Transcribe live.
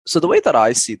So the way that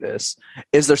I see this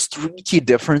is there's three key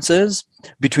differences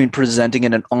between presenting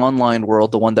in an online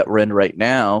world, the one that we're in right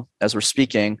now as we're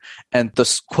speaking, and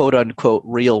the quote unquote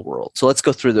real world. So let's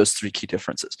go through those three key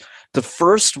differences. The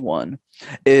first one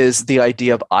is the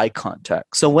idea of eye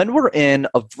contact. So when we're in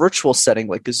a virtual setting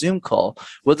like a Zoom call,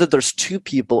 whether there's 2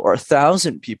 people or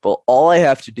 1,000 people, all I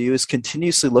have to do is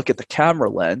continuously look at the camera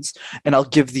lens, and I'll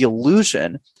give the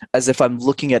illusion as if I'm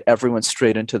looking at everyone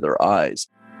straight into their eyes.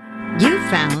 You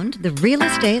found the Real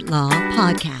Estate Law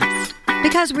Podcast,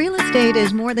 because real estate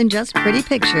is more than just pretty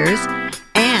pictures,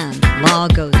 and law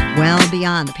goes well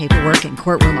beyond the paperwork and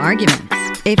courtroom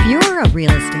arguments. If you're a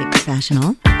real estate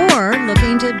professional or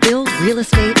looking to build real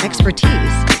estate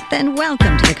expertise, then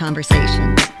welcome to the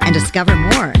conversation and discover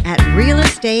more at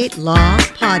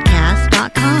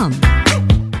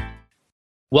realestatelawpodcast.com.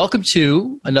 Welcome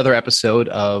to another episode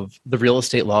of the Real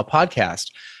Estate Law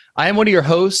Podcast. I am one of your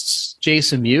hosts,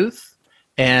 Jason Muth,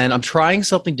 and I'm trying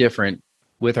something different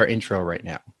with our intro right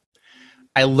now.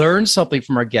 I learned something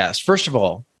from our guest. First of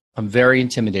all, I'm very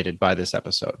intimidated by this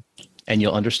episode, and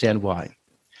you'll understand why.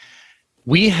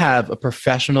 We have a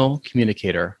professional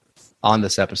communicator on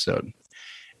this episode,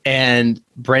 and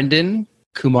Brenden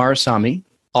Kumarasamy,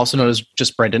 also known as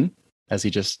just Brenden, as he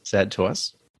just said to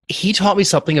us, he taught me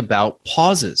something about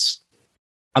pauses.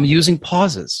 I'm using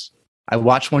pauses. I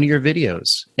watched one of your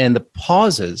videos, and the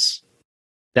pauses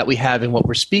that we have in what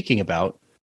we're speaking about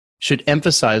should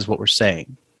emphasize what we're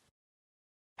saying.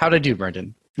 How'd I do,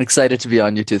 Brenden? Excited to be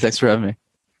on you too. Thanks for having me.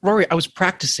 Rory, I was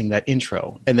practicing that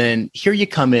intro, and then here you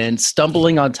come in,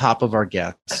 stumbling on top of our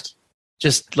guest,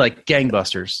 just like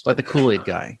gangbusters, like the Kool-Aid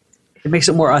guy. It makes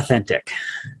it more authentic.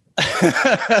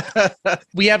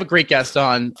 We have a great guest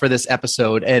on for this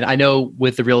episode, and I know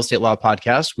with the Real Estate Law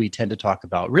Podcast, we tend to talk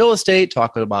about real estate,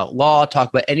 talk about law, talk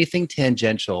about anything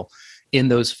tangential in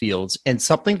those fields, and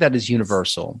something that is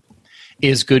universal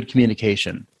is good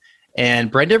communication.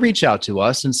 And Brenda reached out to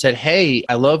us and said, hey,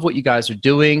 I love what you guys are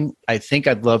doing. I think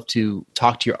I'd love to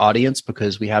talk to your audience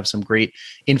because we have some great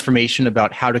information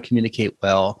about how to communicate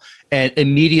well. And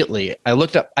immediately I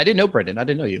looked up, I didn't know Brenden, I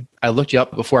didn't know you. I looked you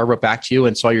up before I wrote back to you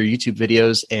and saw your YouTube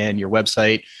videos and your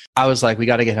website. I was like, we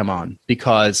got to get him on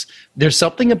because there's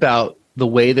something about the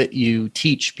way that you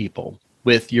teach people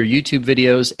with your YouTube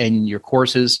videos and your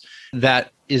courses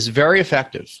that is very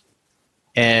effective.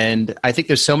 And I think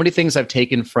there's so many things I've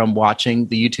taken from watching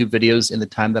the YouTube videos in the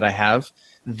time that I have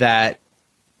that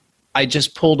I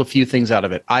just pulled a few things out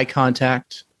of it. Eye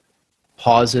contact,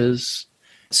 pauses,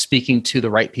 speaking to the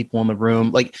right people in the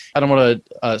room. Like, I don't want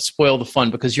to spoil the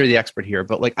fun because you're the expert here,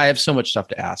 but like I have so much stuff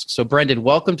to ask. So Brenden,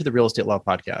 welcome to the Real Estate Law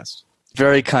Podcast.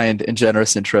 Very kind and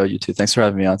generous intro, you two. Thanks for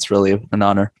having me on. It's really an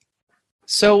honor.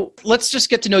 So let's just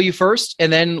get to know you first,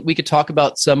 and then we could talk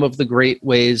about some of the great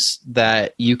ways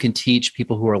that you can teach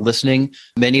people who are listening,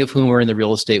 many of whom are in the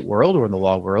real estate world or in the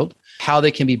law world, how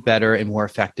they can be better and more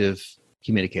effective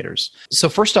communicators. So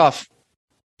first off,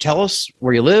 tell us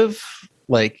where you live,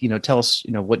 tell us,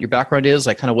 what your background is,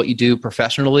 like kind of what you do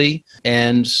professionally.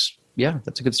 And yeah,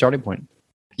 that's a good starting point.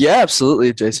 Yeah,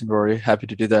 absolutely, Jason, Rory. Happy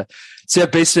to do that. So I'm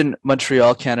based in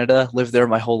Montreal, Canada, lived there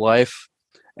my whole life.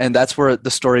 And that's where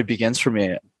the story begins for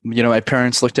me. My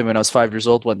parents looked at me when I was 5 years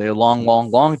old one day, a long,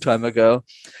 long, long time ago.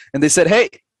 And they said, hey,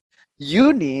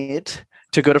 you need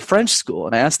to go to French school.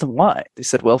 And I asked them why. They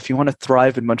said, well, if you want to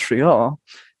thrive in Montreal,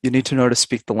 you need to know how to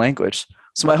speak the language.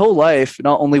 So my whole life,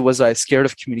 not only was I scared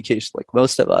of communication like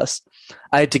most of us,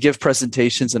 I had to give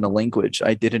presentations in a language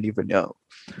I didn't even know.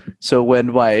 So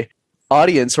when my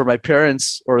audience or my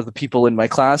parents or the people in my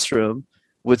classroom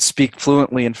would speak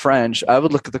fluently in French, I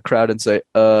would look at the crowd and say,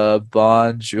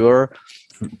 bonjour.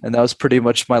 And that was pretty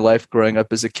much my life growing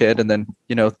up as a kid. And then,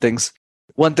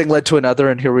 one thing led to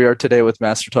another. And here we are today with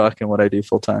Master Talk and what I do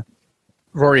full time.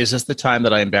 Rory, is this the time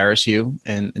that I embarrass you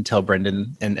and tell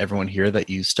Brenden and everyone here that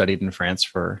you studied in France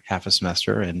for half a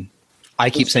semester? And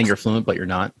I keep saying you're fluent, but you're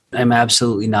not. I'm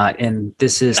absolutely not. And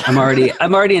I'm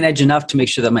already an edge enough to make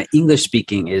sure that my English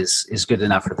speaking is good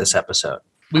enough for this episode.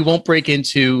 We won't break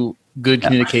into good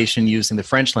communication using the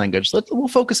French language. We'll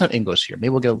focus on English here. Maybe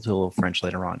we'll get to a little French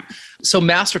later on. So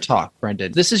Master Talk,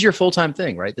 Brenden, this is your full-time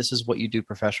thing, right? This is what you do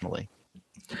professionally.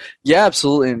 Yeah,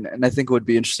 absolutely. And I think it would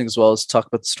be interesting as well as talk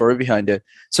about the story behind it.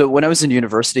 So when I was in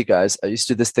university, guys, I used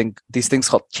to do these things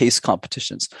called case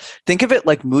competitions. Think of it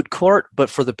like moot court, but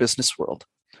for the business world.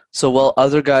 So while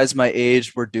other guys my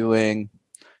age were doing,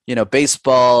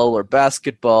 baseball or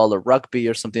basketball or rugby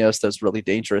or something else that's really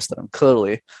dangerous that I'm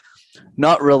clearly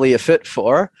not really a fit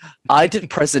for, I did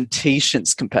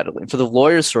presentations competitively. For the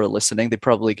lawyers who are listening, they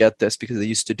probably get this because they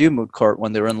used to do moot court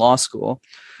when they were in law school.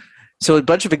 So a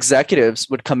bunch of executives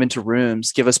would come into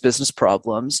rooms, give us business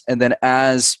problems, and then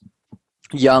as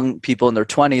young people in their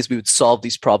 20s, we would solve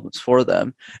these problems for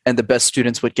them. And the best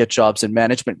students would get jobs in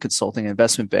management consulting,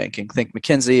 investment banking, think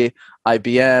McKinsey,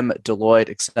 IBM, Deloitte,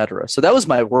 etc. So that was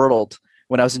my world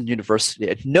when I was in university. I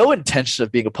had no intention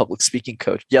of being a public speaking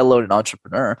coach, yet alone an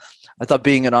entrepreneur. I thought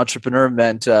being an entrepreneur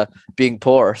meant being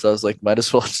poor. So I was like, might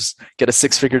as well just get a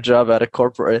 6-figure job out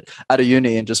of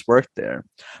uni and just work there.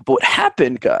 But what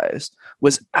happened, guys,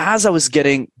 was as I was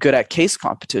getting good at case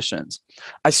competitions,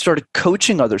 I started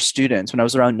coaching other students when I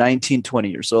was around 19, 20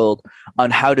 years old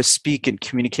on how to speak and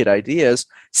communicate ideas,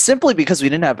 simply because we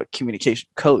didn't have a communication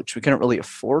coach. We couldn't really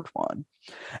afford one.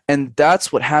 And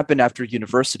that's what happened after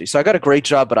university. So I got a great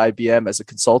job at IBM as a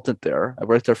consultant there. I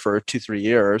worked there for 2-3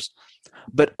 years.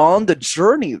 But on the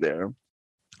journey there,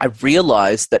 I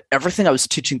realized that everything I was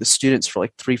teaching the students for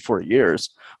like 3-4 years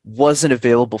wasn't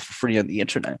available for free on the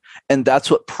internet. And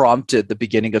that's what prompted the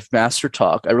beginning of Master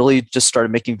Talk. I really just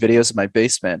started making videos in my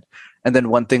basement. And then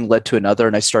one thing led to another,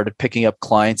 and I started picking up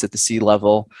clients at the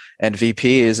C-level and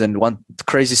VPs, and one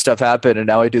crazy stuff happened, and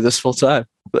now I do this full time.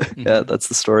 Yeah, that's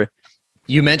the story.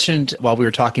 You mentioned while we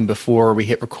were talking before we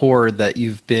hit record that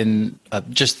you've been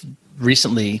just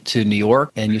recently to New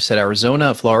York, and you said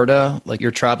Arizona, Florida. Like,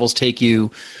 your travels take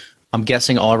you, I'm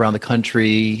guessing, all around the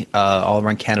country, all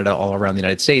around Canada, all around the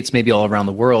United States, maybe all around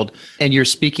the world. And you're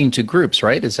speaking to groups,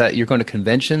 right? Is that you're going to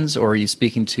conventions, or are you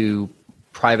speaking to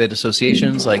private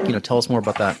associations? Like, tell us more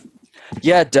about that.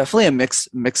 Yeah, definitely a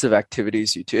mix of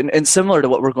activities, you two. And similar to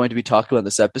what we're going to be talking about in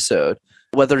this episode,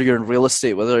 whether you're in real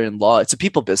estate, whether you're in law, it's a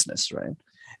people business, right?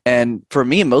 And for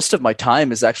me, most of my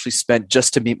time is actually spent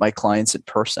just to meet my clients in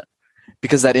person,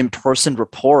 because that in-person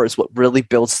rapport is what really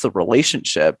builds the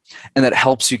relationship, and that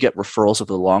helps you get referrals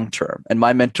over the long term. And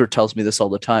my mentor tells me this all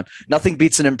the time. Nothing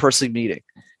beats an in-person meeting.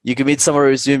 You can meet somewhere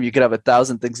over Zoom, you could have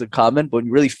 1,000 things in common, but when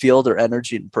you really feel their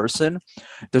energy in person,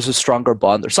 there's a stronger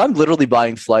bond there. So I'm literally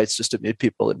buying flights just to meet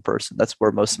people in person. That's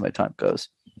where most of my time goes.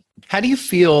 How do you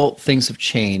feel things have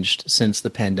changed since the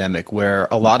pandemic, where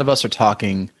a lot of us are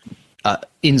talking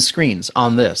in screens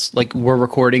on this? Like, we're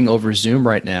recording over Zoom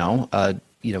right now,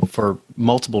 for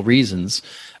multiple reasons,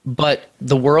 but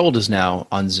the world is now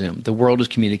on Zoom. The world is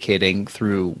communicating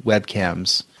through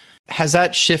webcams. Has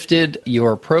that shifted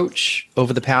your approach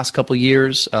over the past couple of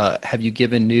years? Have you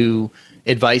given new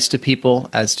advice to people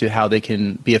as to how they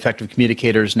can be effective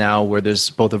communicators now, where there's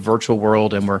both a virtual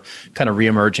world and we're kind of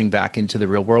reemerging back into the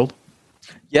real world?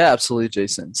 Yeah, absolutely,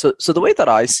 Jason. So the way that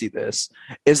I see this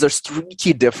is there's 3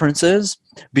 key differences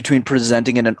between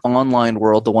presenting in an online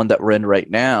world, the one that we're in right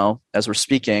now as we're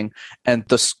speaking, and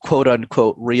this quote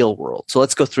unquote real world. So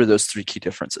let's go through those 3 key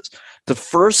differences. The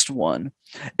first one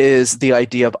is the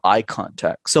idea of eye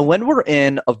contact. So when we're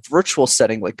in a virtual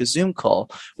setting like a Zoom call,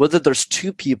 whether there's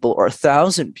 2 people or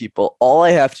 1,000 people, all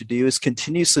I have to do is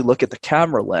continuously look at the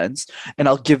camera lens, and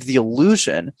I'll give the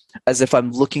illusion as if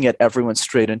I'm looking at everyone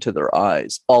straight into their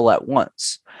eyes all at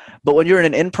once. But when you're in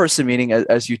an in-person meeting,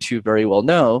 as you two very well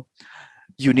know,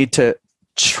 you need to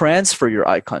transfer your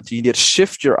eye contact. You need to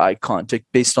shift your eye contact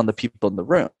based on the people in the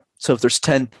room. So if there's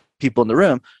 10 people in the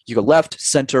room, you go left,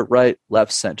 center, right,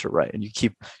 and you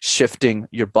keep shifting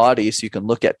your body so you can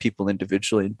look at people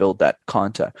individually and build that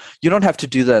contact. You don't have to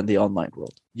do that in the online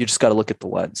world. You just got to look at the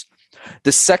lens.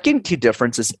 The second key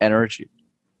difference is energy.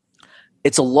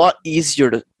 It's a lot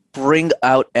easier to bring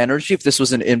out energy if this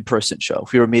was an in-person show,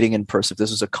 if we were meeting in person, if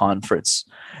this was a conference,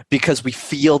 because we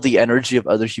feel the energy of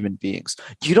other human beings.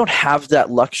 You don't have that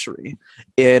luxury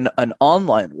in an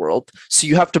online world, so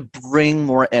you have to bring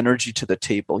more energy to the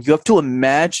table. You have to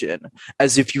imagine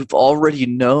as if you've already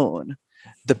known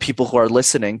the people who are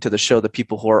listening to the show, the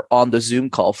people who are on the Zoom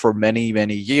call for many,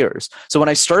 many years. So when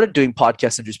I started doing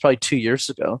podcast interviews probably 2 years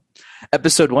ago,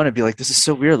 episode 1, I'd be like, this is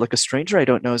so weird. Like, a stranger I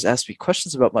don't know has asked me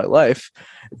questions about my life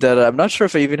that I'm not sure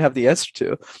if I even have the answer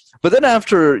to. But then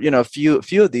after, a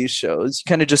few of these shows, you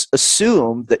kind of just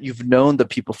assume that you've known the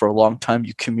people for a long time.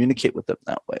 You communicate with them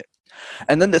that way.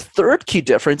 And then the third key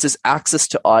difference is access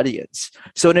to audience.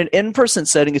 So in an in-person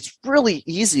setting, it's really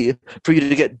easy for you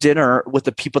to get dinner with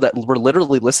the people that were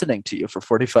literally listening to you for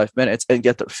 45 minutes and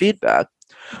get their feedback.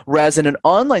 Whereas in an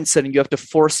online setting, you have to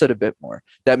force it a bit more.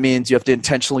 That means you have to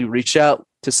intentionally reach out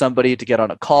to somebody to get on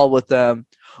a call with them,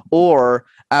 or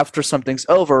after something's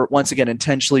over, once again,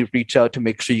 intentionally reach out to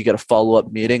make sure you get a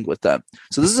follow-up meeting with them.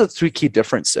 So this is the 3 key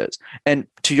differences. And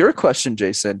to your question,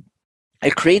 Jason,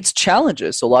 it creates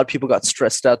challenges. So a lot of people got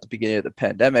stressed out at the beginning of the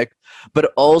pandemic, but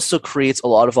it also creates a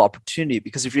lot of opportunity,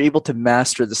 because if you're able to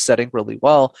master the setting really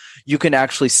well, you can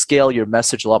actually scale your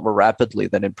message a lot more rapidly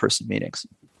than in-person meetings.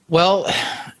 Well,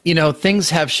 things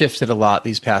have shifted a lot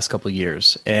these past couple of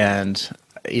years, and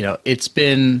it's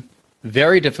been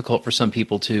very difficult for some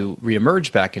people to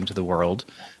reemerge back into the world.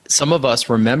 Some of us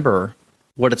remember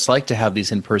what it's like to have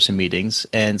these in-person meetings,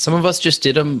 and some of us just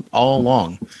did them all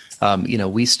along.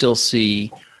 We still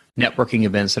see networking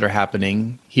events that are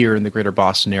happening here in the greater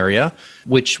Boston area,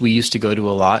 which we used to go to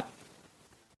a lot.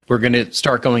 We're going to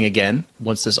start going again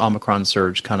once this Omicron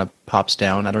surge kind of pops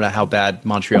down. I don't know how bad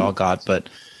Montreal got, but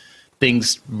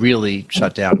things really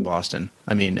shut down in Boston.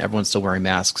 I mean, everyone's still wearing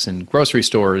masks in grocery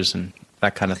stores and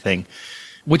that kind of thing,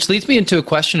 which leads me into a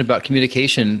question about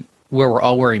communication where we're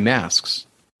all wearing masks.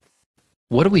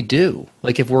 What do we do?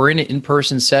 Like if we're in an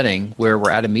in-person setting where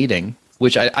we're at a meeting,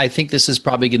 which I think this is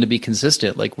probably going to be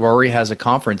consistent. Like Rory has a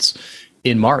conference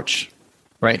in March,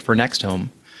 right, for Next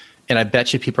Home. And I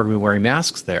bet you people are going to be wearing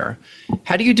masks there.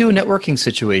 How do you do a networking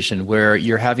situation where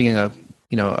you're having a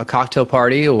cocktail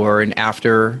party or an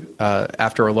after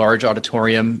a large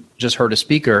auditorium, just heard a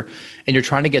speaker, and you're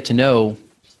trying to get to know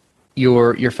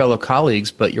your fellow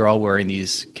colleagues, but you're all wearing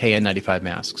these KN95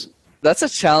 masks? That's a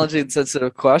challenging,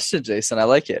 sensitive question, Jason. I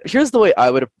like it. Here's the way I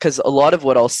would, because a lot of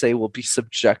what I'll say will be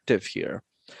subjective here.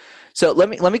 So let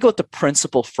me go with the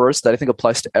principle first that I think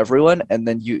applies to everyone, and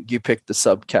then you pick the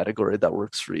subcategory that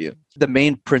works for you. The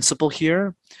main principle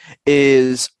here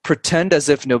is pretend as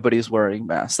if nobody's wearing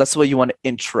masks. That's the way you want to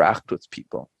interact with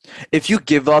people. If you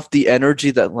give off the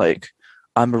energy that like,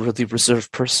 I'm a really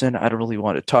reserved person, I don't really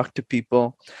want to talk to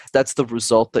people, that's the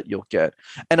result that you'll get.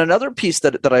 And another piece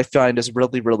that I find is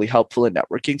really, really helpful in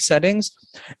networking settings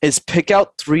is pick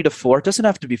out 3 to 4, it doesn't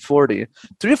have to be 40,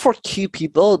 3 to 4 key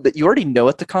people that you already know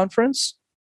at the conference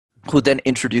who then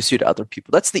introduce you to other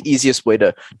people. That's the easiest way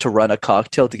to run a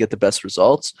cocktail to get the best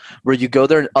results, where you go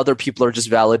there and other people are just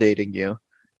validating you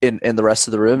in the rest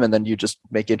of the room, and then you just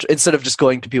make it, instead of just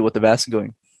going to people with the mask and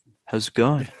going, how's it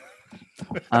going?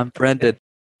 I'm Brenden.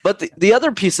 But the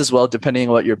other piece as well, depending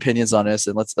on what your opinions on is,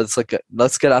 and let's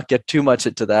not get too much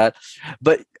into that.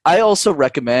 But I also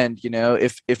recommend,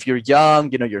 if you're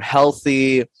young, you're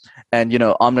healthy, and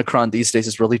Omicron these days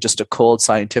is really just a cold,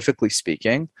 scientifically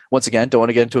speaking. Once again, don't want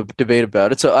to get into a debate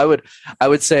about it. So I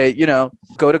would say,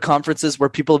 go to conferences where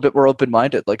people are a bit more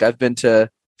open-minded. Like I've been to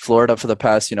Florida for the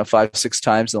past, 5-6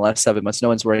 times in the last 7 months. No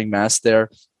one's wearing masks there.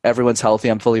 Everyone's healthy.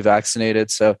 I'm fully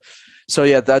vaccinated. So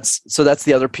yeah, that's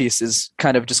the other piece is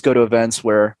kind of just go to events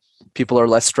where people are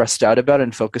less stressed out about it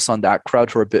and focus on that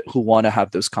crowd who want to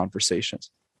have those conversations.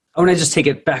 I want to just take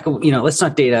it back. Let's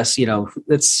not date us.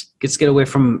 Let's get away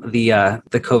from the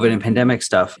COVID and pandemic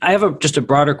stuff. I have just a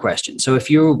broader question. So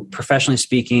if you're professionally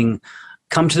speaking,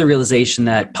 come to the realization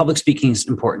that public speaking is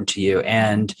important to you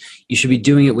and you should be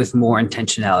doing it with more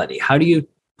intentionality. How do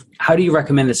you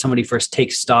recommend that somebody first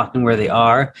take stock in where they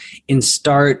are and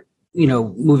start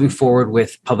moving forward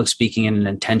with public speaking in an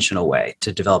intentional way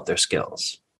to develop their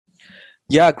skills?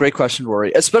 Yeah, great question,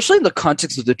 Rory. Especially in the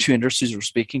context of the two industries we're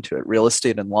speaking to, real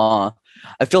estate and law,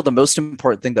 I feel the most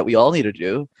important thing that we all need to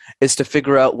do is to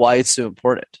figure out why it's so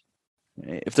important.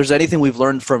 If there's anything we've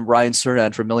learned from Ryan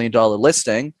Serhant for $1 Million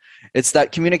Listing, it's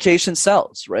that communication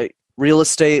sells, right? Real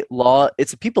estate, law,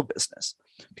 it's a people business.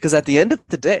 Because at the end of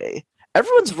the day,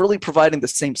 everyone's really providing the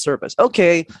same service.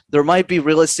 Okay, there might be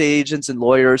real estate agents and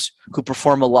lawyers who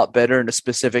perform a lot better in a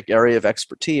specific area of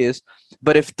expertise,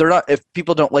 but if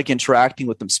people don't like interacting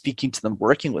with them, speaking to them,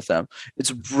 working with them,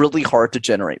 it's really hard to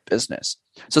generate business.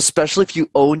 So especially if you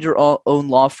own your own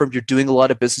law firm, you're doing a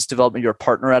lot of business development, you're a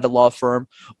partner at a law firm,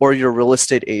 or you're a real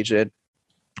estate agent,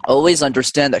 always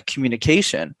understand that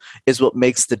communication is what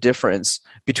makes the difference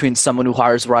between someone who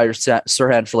hires Ryan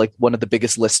Serhant for like one of the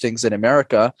biggest listings in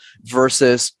America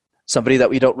versus somebody that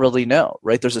we don't really know,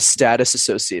 right? There's a status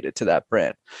associated to that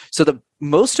brand. So the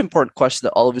most important question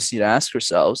that all of us need to ask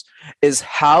ourselves is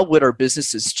how would our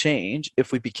businesses change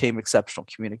if we became exceptional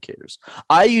communicators?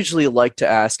 I usually like to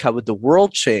ask, how would the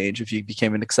world change if you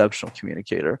became an exceptional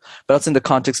communicator? But that's in the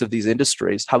context of these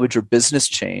industries. How would your business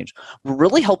change? Will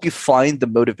really help you find the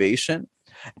motivation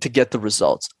to get the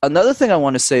results. Another thing I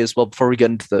want to say as well, before we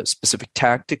get into the specific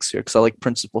tactics here, because I like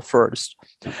principle first,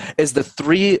 is the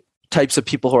 3 types of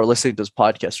people who are listening to this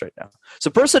podcast right now. So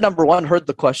person number 1 heard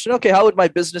the question, okay, how would my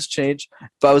business change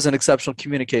if I was an exceptional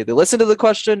communicator? They listen to the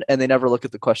question and they never look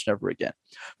at the question ever again.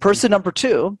 Person number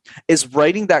 2 is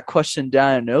writing that question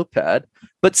down in a notepad,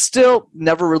 but still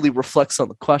never really reflects on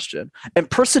the question. And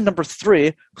person number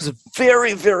 3, who's a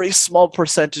very, very small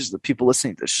percentage of the people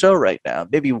listening to the show right now,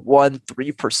 maybe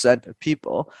 1-3% of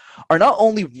people, are not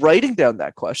only writing down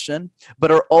that question,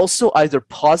 but are also either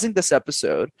pausing this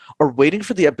episode or waiting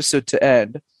for the episode to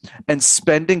end and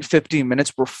spending 15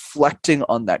 minutes reflecting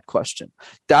on that question.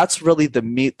 That's really the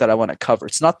meat that I want to cover.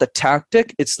 It's not the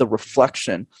tactic, it's the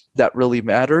reflection that really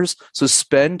matters. So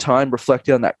spend time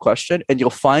reflecting on that question and you'll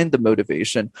find the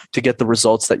motivation to get the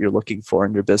results that you're looking for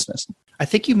in your business. I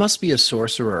think you must be a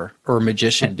sorcerer or a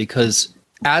magician, because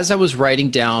as I was writing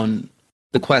down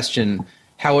the question,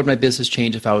 how would my business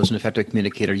change if I was an effective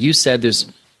communicator? You said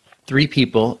there's 3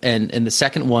 people, and the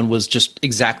second one was just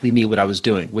exactly me, what I was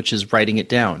doing, which is writing it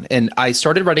down. And I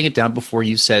started writing it down before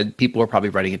you said people are probably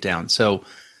writing it down. So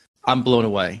I'm blown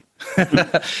away.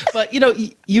 But,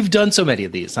 you've done so many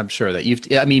of these. I'm sure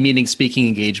that meaning speaking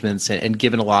engagements and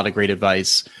given a lot of great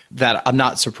advice, that I'm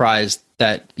not surprised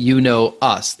that you know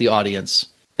us, the audience,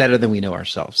 better than we know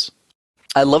ourselves.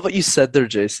 I love what you said there,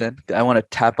 Jason. I want to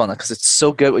tap on that because it's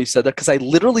so good what you said there, because I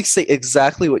literally say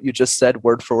exactly what you just said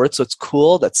word for word. So it's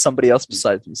cool that somebody else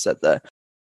besides me said that.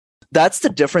 That's the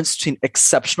difference between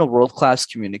exceptional world-class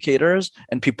communicators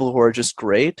and people who are just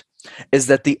great, is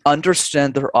that they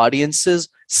understand their audiences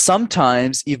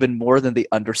sometimes even more than they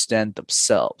understand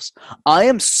themselves. I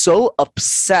am so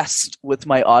obsessed with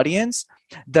my audience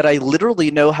that I literally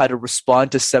know how to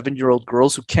respond to 7-year-old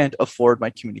girls who can't afford my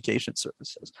communication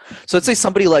services. So let's say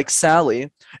somebody like Sally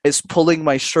is pulling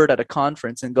my shirt at a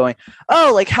conference and going,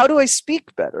 oh, like, how do I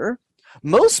speak better?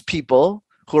 Most people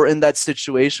who are in that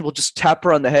situation will just tap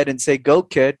her on the head and say, go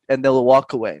kid, and they'll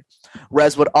walk away.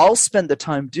 Whereas what I'll spend the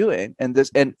time doing, and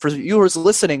for you who's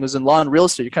listening, who's in law and real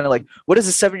estate, you're kind of like, what does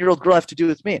a 7-year-old girl have to do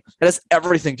with me? It has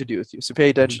everything to do with you. So pay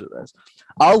attention to this.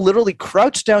 I'll literally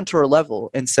crouch down to her level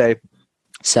and say,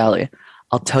 Sally,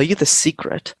 I'll tell you the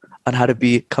secret on how to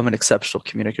become an exceptional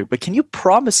communicator, but can you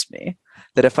promise me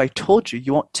that if I told you,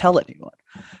 you won't tell anyone?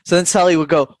 So then Sally would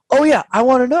go, oh yeah, I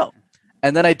want to know.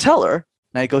 And then I tell her,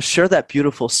 and I go, share that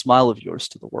beautiful smile of yours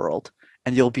to the world,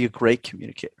 and you'll be a great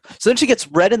communicator. So then she gets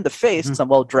red in the face, because I'm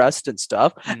well dressed and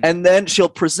stuff, and then she'll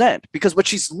present, because what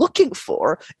she's looking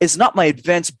for is not my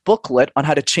advanced booklet on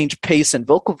how to change pace and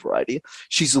vocal variety.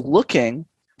 She's looking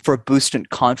for a boost in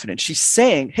confidence. She's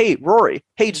saying, hey, Rory,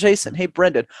 hey, Jason, hey,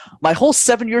 Brenden, my whole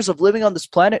 7 years of living on this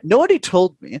planet, nobody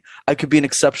told me I could be an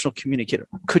exceptional communicator.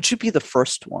 Could you be the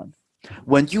first one?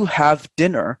 When you have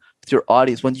dinner with your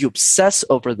audience, when you obsess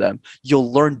over them,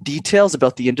 you'll learn details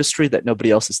about the industry that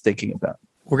nobody else is thinking about.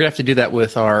 We're going to have to do that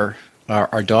with our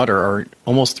daughter, our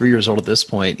almost 3 years old at this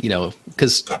point,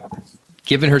 because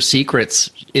given her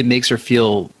secrets, it makes her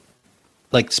feel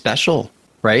like special,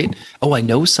 right? Oh, I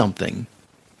know something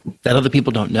that other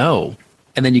people don't know.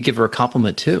 And then you give her a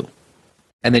compliment too.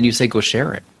 And then you say, go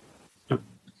share it.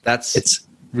 It's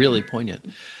really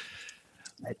poignant.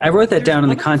 I wrote that down in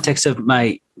the context of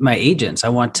my agents. I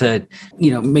want to,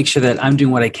 make sure that I'm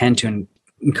doing what I can to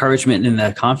encouragement and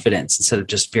the confidence instead of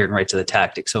just veering right to the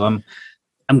tactic. So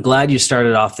I'm glad you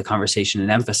started off the conversation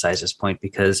and emphasized this point,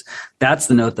 because that's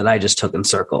the note that I just took and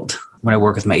circled when I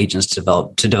work with my agents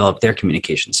to develop their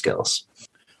communication skills.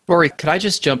 Rory, could I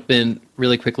just jump in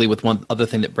really quickly with one other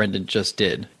thing that Brenden just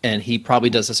did? And he probably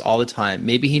does this all the time.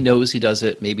 Maybe he knows he does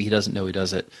it. Maybe he doesn't know he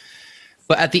does it.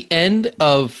 But at the end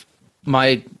of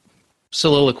my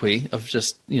soliloquy of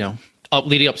just,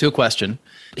 leading up to a question,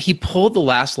 he pulled the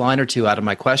last line or two out of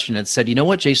my question and said, you know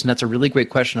what, Jason, that's a really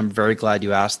great question. I'm very glad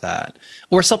you asked that.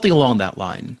 Or something along that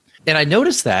line. And I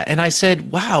noticed that. And I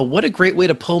said, wow, what a great way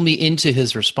to pull me into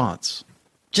his response.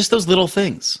 Just those little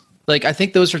things. Like, I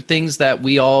think those are things that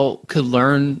we all could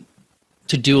learn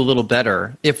to do a little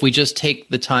better if we just take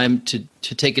the time to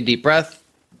take a deep breath,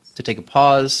 to take a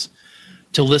pause,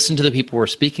 to listen to the people we're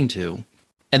speaking to,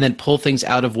 and then pull things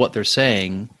out of what they're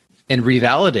saying and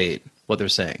revalidate what they're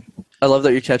saying. I love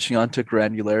that you're catching on to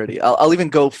granularity. I'll even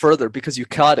go further because you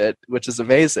caught it, which is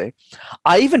amazing.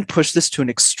 I even push this to an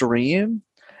extreme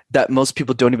that most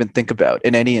people don't even think about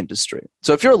in any industry.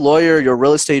 So if you're a lawyer, you're a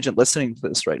real estate agent listening to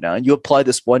this right now, and you apply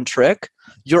this one trick,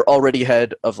 you're already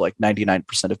ahead of like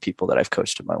 99% of people that I've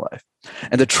coached in my life.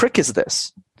 And the trick is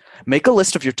this: make a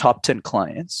list of your top 10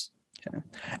 clients, okay,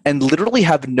 and literally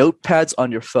have notepads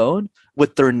on your phone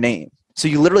with their name. So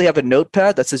you literally have a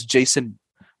notepad that says Jason,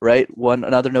 right?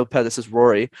 Another notepad that says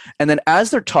Rory. And then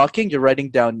as they're talking, you're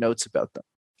writing down notes about them.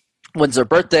 When's their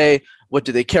birthday? What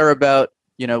do they care about?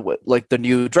 Like the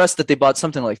new dress that they bought,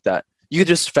 something like that. You could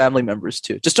just family members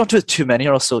too. Just don't do it too many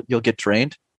or else you'll get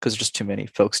drained because there's just too many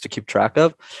folks to keep track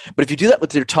of. But if you do that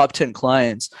with your top 10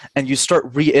 clients and you start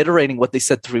reiterating what they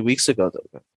said 3 weeks ago,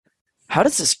 how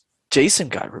does this Jason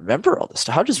guy remember all this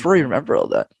stuff? How does Rory remember all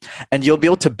that? And you'll be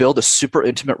able to build a super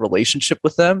intimate relationship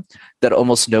with them that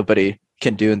almost nobody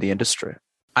can do in the industry.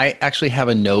 I actually have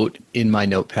a note in my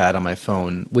notepad on my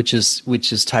phone, which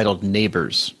is titled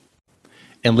Neighbors.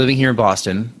 And living here in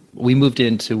Boston, we moved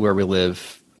into where we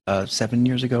live 7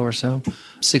 years ago or so.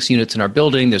 6 units in our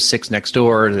building. There's 6 next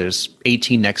door. There's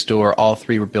 18 next door. All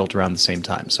 3 were built around the same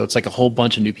time. So it's like a whole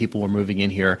bunch of new people were moving in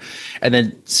here. And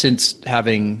then since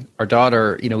having our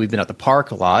daughter, we've been at the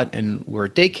park a lot and we're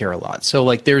at daycare a lot. So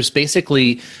like there's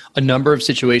basically a number of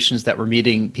situations that we're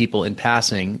meeting people in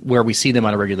passing where we see them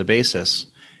on a regular basis.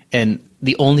 And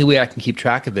the only way I can keep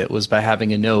track of it was by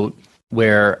having a note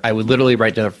where I would literally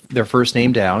write their first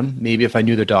name down, maybe if I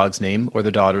knew their dog's name or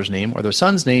their daughter's name or their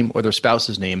son's name or their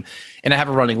spouse's name, and I have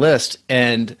a running list.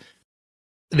 And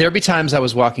there'd be times I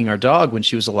was walking our dog when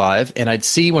she was alive, and I'd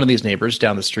see one of these neighbors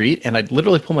down the street, and I'd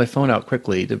literally pull my phone out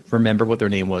quickly to remember what their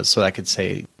name was so I could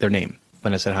say their name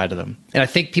when I said hi to them. And I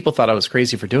think people thought I was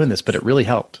crazy for doing this, but it really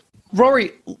helped.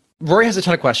 Rory has a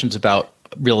ton of questions about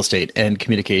real estate and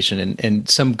communication and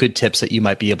some good tips that you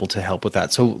might be able to help with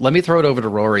that. So let me throw it over to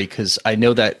Rory, because I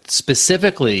know that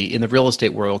specifically in the real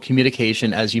estate world,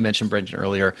 communication, as you mentioned, Brenden,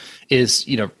 earlier, is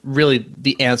really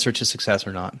the answer to success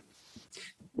or not.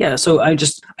 Yeah, so I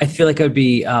feel like I'd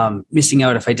be missing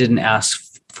out if I didn't ask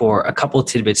for a couple of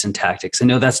tidbits and tactics. I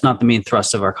know that's not the main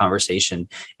thrust of our conversation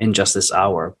in just this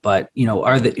hour, but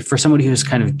for somebody who's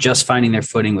kind of just finding their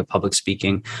footing with public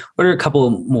speaking, what are a couple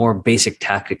more basic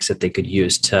tactics that they could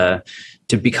use to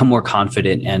become more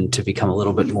confident and to become a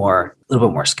little bit more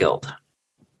skilled?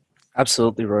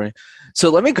 Absolutely, Rory. So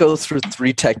let me go through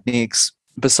 3 techniques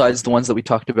besides the ones that we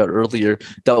talked about earlier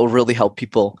that will really help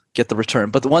people get the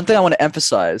return. But the one thing I want to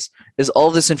emphasize is all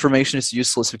of this information is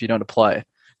useless if you don't apply.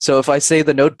 So if I say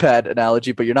the notepad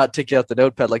analogy, but you're not taking out the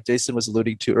notepad like Jason was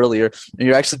alluding to earlier, and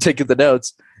you're actually taking the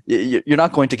notes, you're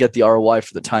not going to get the ROI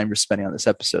for the time you're spending on this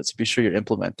episode. So be sure you're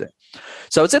implementing.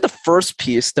 So I would say the first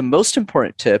piece, the most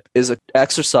important tip, is an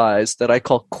exercise that I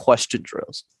call question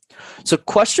drills. So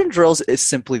question drills is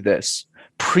simply this: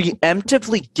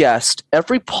 preemptively guess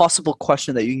every possible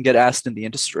question that you can get asked in the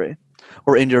industry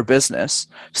or in your business,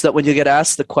 so that when you get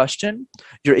asked the question,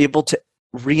 you're able to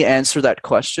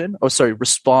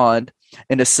respond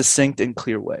in a succinct and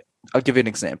clear way. I'll give you an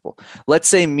example. Let's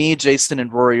say me, Jason,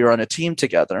 and Rory are on a team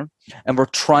together, and we're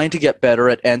trying to get better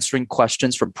at answering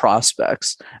questions from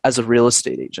prospects as a real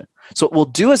estate agent. So what we'll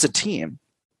do as a team,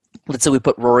 let's say we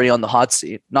put Rory on the hot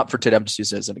seat, not for today, I'm just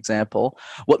using it as an example.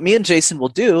 What me and Jason will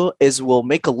do is we'll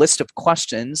make a list of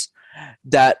questions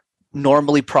that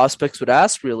normally prospects would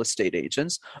ask real estate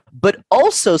agents, but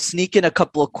also sneak in a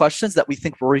couple of questions that we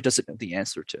think Rory doesn't know the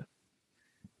answer to.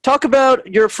 Talk about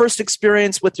your first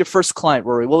experience with your first client,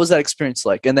 Rory. What was that experience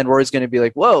like? And then Rory's going to be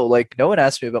like, whoa, like no one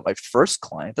asked me about my first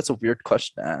client. That's a weird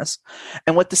question to ask.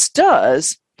 And what this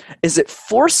does is it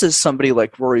forces somebody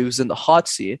like Rory, who's in the hot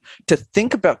seat, to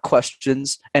think about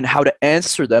questions and how to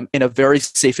answer them in a very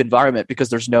safe environment, because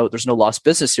there's no lost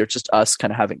business here. It's just us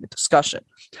kind of having a discussion.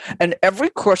 And every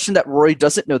question that Rory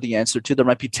doesn't know the answer to, there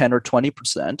might be 10 or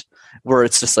 20% where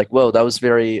it's just like, whoa, that was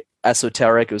very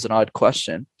esoteric. It was an odd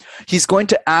question. He's going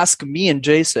to ask me and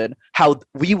Jason how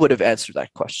we would have answered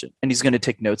that question. And he's going to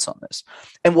take notes on this.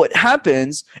 And what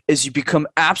happens is you become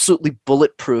absolutely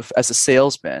bulletproof as a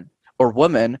salesman or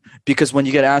woman, because when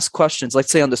you get asked questions, like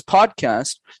say on this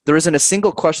podcast, there isn't a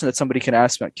single question that somebody can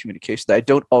ask about communication that I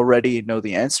don't already know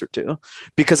the answer to,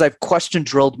 because I've question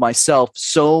drilled myself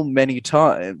so many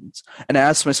times and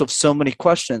asked myself so many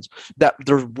questions that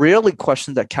there's rarely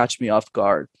questions that catch me off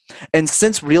guard. And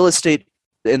since real estate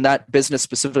in that business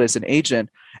specifically as an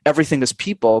agent, everything is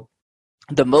people,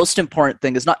 the most important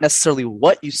thing is not necessarily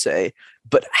what you say,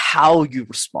 but how you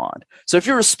respond. So if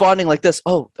you're responding like this,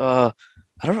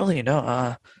 I don't really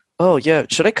know. Oh, yeah.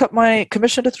 Should I cut my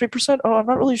commission to 3%? Oh, I'm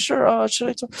not really sure. Should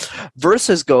I?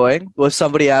 Versus going, well, if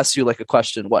somebody asks you like a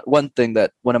question, one thing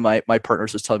that one of my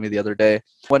partners was telling me the other day,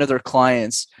 one of their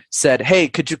clients said, hey,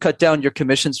 could you cut down your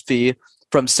commissions fee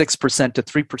from 6% to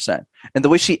 3%? And the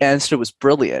way she answered was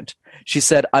brilliant. She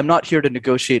said, I'm not here to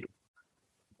negotiate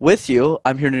with you.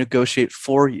 I'm here to negotiate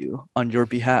for you on your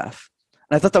behalf.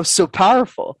 And I thought that was so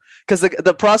powerful, because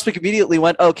the prospect immediately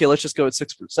went, okay, let's just go at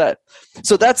 6%.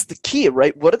 So that's the key,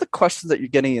 right? What are the questions that you're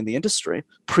getting in the industry?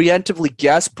 Preemptively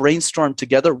guess, brainstorm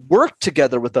together, work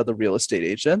together with other real estate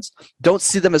agents. Don't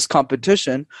see them as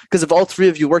competition, because if all 3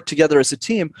 of you work together as a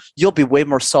team, you'll be way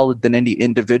more solid than any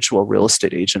individual real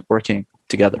estate agent working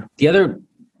together. The other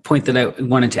point that I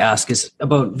wanted to ask is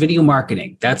about video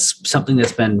marketing. That's something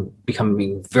that's been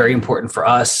becoming very important for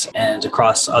us and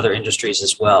across other industries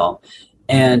as well.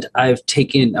 And I've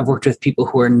worked with people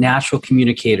who are natural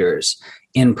communicators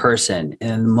in person.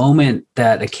 And the moment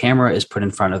that a camera is put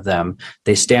in front of them,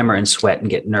 they stammer and sweat and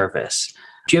get nervous.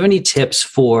 Do you have any tips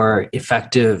for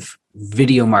effective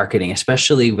video marketing,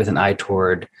 especially with an eye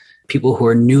toward people who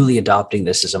are newly adopting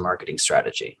this as a marketing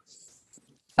strategy?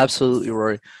 Absolutely,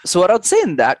 Rory. So what I would say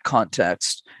in that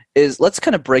context is let's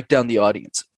kind of break down the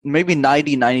audience. Maybe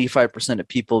 90-95% of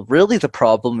people, really the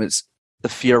problem is the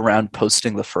fear around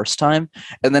posting the first time.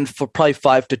 And then for probably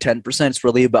 5 to 10%, it's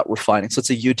really about refining. So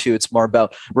it's a U2, it's more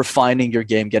about refining your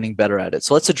game, getting better at it.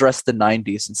 So let's address the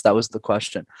 90 since that was the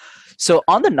question. So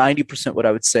on the 90%, what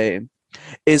I would say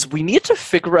is we need to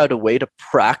figure out a way to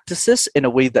practice this in a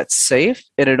way that's safe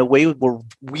and in a way where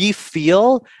we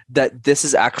feel that this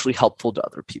is actually helpful to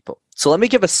other people. So let me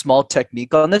give a small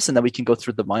technique on this and then we can go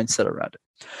through the mindset around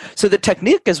it. So the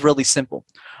technique is really simple.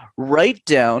 Write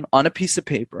down on a piece of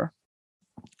paper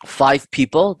 5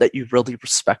 people that you really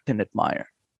respect and admire.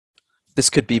 This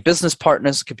could be business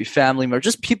partners, it could be family members,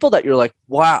 just people that you're like,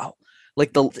 wow.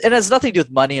 It has nothing to do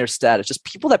with money or status, just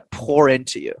people that pour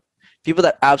into you. People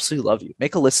that absolutely love you.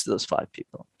 Make a list of those 5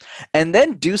 people. And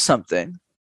then do something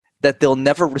that they'll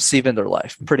never receive in their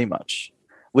life, pretty much,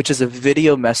 which is a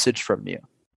video message from you.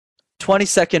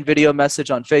 20-second video message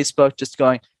on Facebook just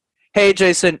going, hey,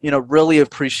 Jason, really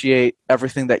appreciate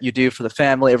everything that you do for the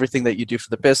family, everything that you do for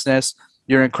the business.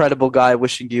 You're an incredible guy.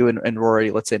 Wishing you and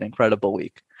Rory, let's say, an incredible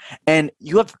week. And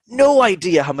you have no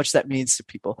idea how much that means to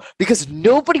people because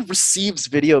nobody receives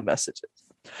video messages.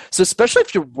 So especially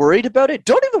if you're worried about it,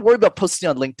 don't even worry about posting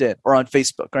on LinkedIn or on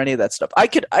Facebook or any of that stuff. I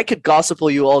could gossip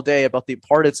you all day about the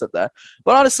importance of that.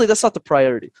 But honestly, that's not the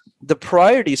priority. The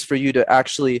priority is for you to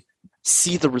actually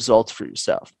see the results for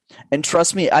yourself. And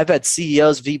trust me, I've had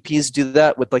CEOs, VPs do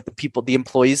that with the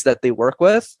employees that they work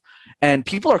with. And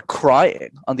people are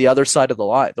crying on the other side of the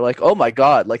line. They're like, oh my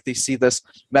God, they see this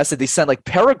message. They send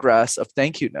paragraphs of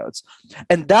thank you notes.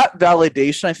 And that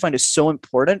validation I find is so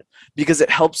important because it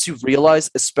helps you realize,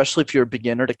 especially if you're a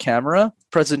beginner to camera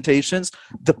presentations,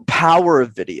 the power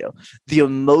of video, the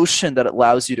emotion that it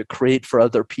allows you to create for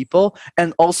other people,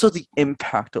 and also the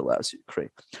impact it allows you to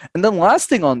create. And then last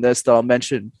thing on this that I'll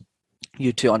mention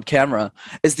you two on camera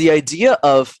is the idea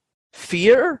of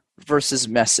fear versus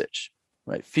message.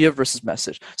 Right, fear versus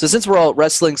message. So since we're all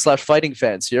wrestling/fighting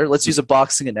fans here, let's use a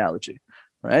boxing analogy.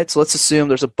 Right, so let's assume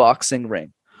there's a boxing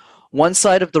ring. One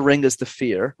side of the ring is the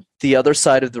fear. The other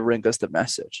side of the ring is the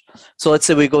message. So let's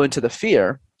say we go into the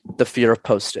fear of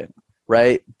posting.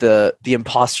 Right, the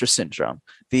imposter syndrome.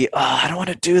 I don't want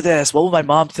to do this. What will my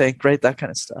mom think? Right, that kind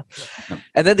of stuff.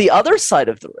 And then the other side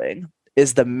of the ring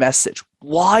is the message.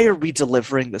 Why are we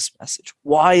delivering this message?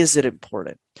 Why is it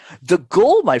important? The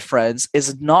goal, my friends,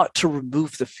 is not to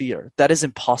remove the fear. That is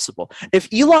impossible. If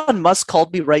Elon Musk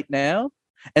called me right now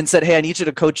and said, hey, I need you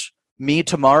to coach me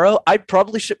tomorrow, I'd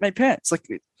probably shit my pants.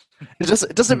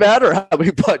 It doesn't matter how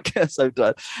many podcasts I've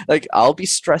done. I'll be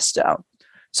stressed out.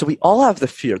 So we all have the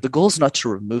fear. The goal is not to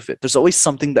remove it. There's always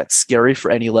something that's scary for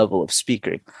any level of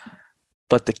speaking.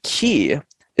 But the key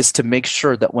is to make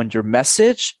sure that when your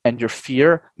message and your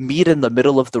fear meet in the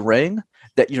middle of the ring,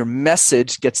 that your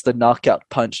message gets the knockout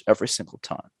punch every single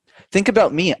time. Think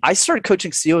about me. I started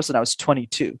coaching CEOs when I was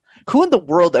 22. Who in the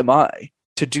world am I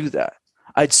to do that?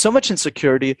 I had so much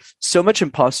insecurity, so much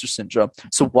imposter syndrome.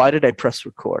 So why did I press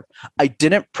record? I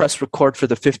didn't press record for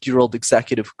the 50-year-old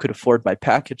executive who could afford my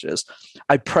packages.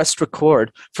 I pressed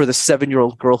record for the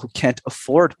 7-year-old girl who can't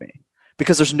afford me,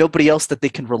 because there's nobody else that they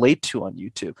can relate to on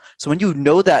YouTube. So when you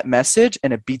know that message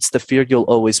and it beats the fear, you'll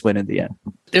always win in the end.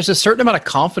 There's a certain amount of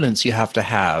confidence you have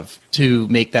to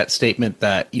make that statement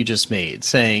that you just made,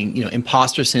 saying,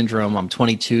 imposter syndrome, I'm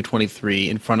 22, 23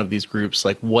 in front of these groups.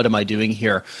 What am I doing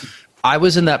here? I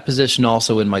was in that position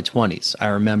also in my 20s. I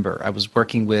remember I was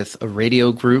working with a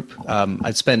radio group.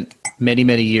 I'd spent many,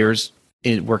 many years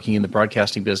working in the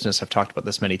broadcasting business. I've talked about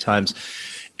this many times.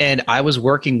 And I was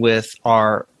working with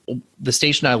the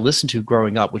station I listened to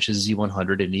growing up, which is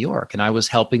Z100 in New York. And I was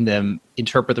helping them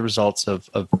interpret the results of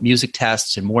music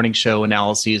tests and morning show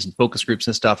analyses and focus groups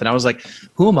and stuff. And I was like,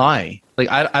 who am I?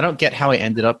 I don't get how I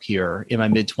ended up here in my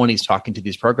mid-20s talking to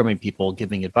these programming people,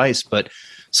 giving advice, but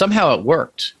somehow it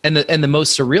worked. And the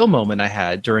most surreal moment I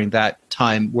had during that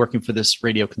time working for this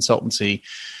radio consultancy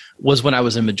was when I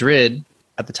was in Madrid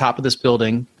at the top of this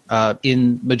building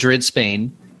in Madrid,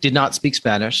 Spain, did not speak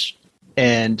Spanish,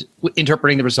 and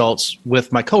interpreting the results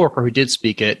with my coworker who did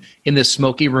speak it in this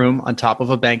smoky room on top of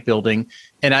a bank building.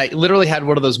 And I literally had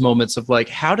one of those moments of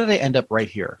how did I end up right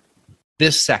here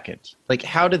this second?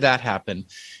 How did that happen?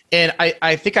 And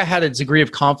I think I had a degree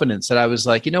of confidence that I was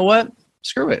like, you know what?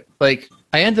 Screw it.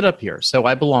 I ended up here, so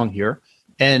I belong here,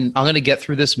 and I'm going to get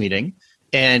through this meeting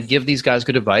and give these guys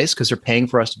good advice because they're paying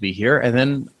for us to be here. And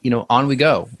then, on we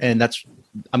go. And that's,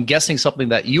 I'm guessing, something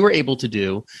that you were able to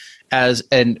do as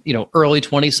an early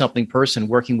 20-something person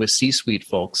working with C-suite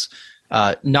folks.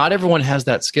 Not everyone has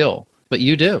that skill, but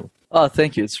you do. Oh,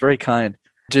 thank you. It's very kind.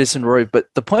 Jason, Rory, but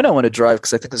the point I want to drive,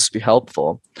 because I think this would be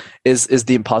helpful, is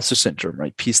the imposter syndrome,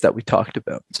 right? Piece that we talked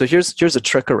about. So here's a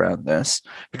trick around this,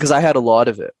 because I had a lot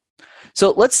of it.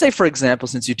 So let's say, for example,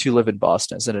 since you two live in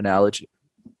Boston, as an analogy,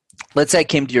 let's say I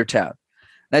came to your town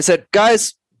and I said,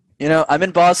 guys, I'm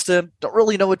in Boston, don't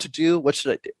really know what to do. What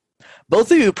should I do?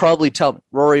 Both of you probably tell me.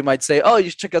 Rory might say, oh, you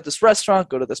should check out this restaurant,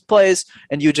 go to this place.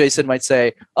 And you, Jason, might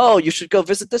say, oh, you should go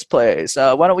visit this place.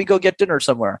 Why don't we go get dinner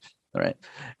somewhere? All right.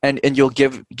 And you'll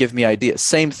give me ideas.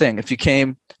 Same thing. If you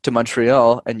came to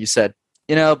Montreal and you said,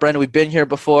 Brenden, we've been here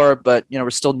before, but we're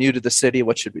still new to the city.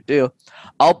 What should we do?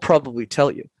 I'll probably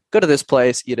tell you, go to this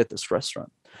place, eat at this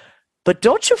restaurant. But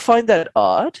don't you find that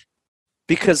odd?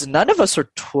 Because none of us are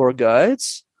tour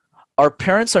guides. Our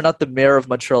parents are not the mayor of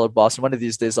Montreal or Boston. One of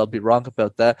these days I'll be wrong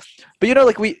about that.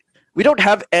 But we don't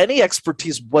have any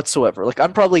expertise whatsoever. Like,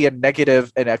 I'm probably a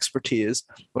negative in expertise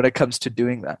when it comes to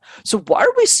doing that. So why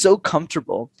are we so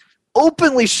comfortable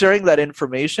openly sharing that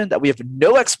information that we have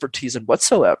no expertise in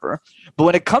whatsoever? But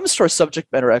when it comes to our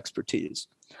subject matter expertise,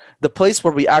 the place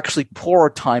where we actually pour our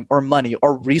time or money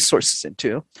or resources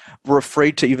into, we're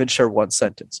afraid to even share one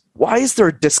sentence. Why is there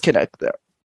a disconnect there?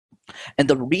 And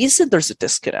the reason there's a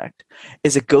disconnect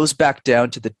is it goes back down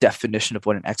to the definition of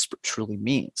what an expert truly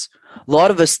means. A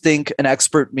lot of us think an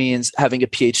expert means having a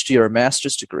PhD or a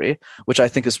master's degree, which I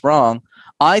think is wrong.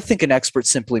 I think an expert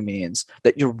simply means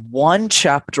that you're one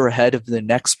chapter ahead of the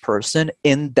next person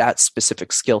in that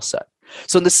specific skill set.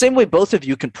 So in the same way, both of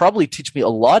you can probably teach me a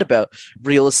lot about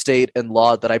real estate and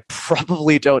law that I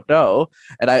probably don't know,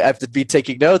 and I have to be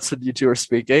taking notes when you two are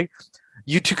speaking.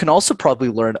 You two can also probably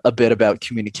learn a bit about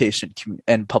communication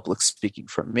and public speaking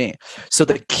from me. So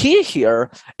the key here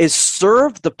is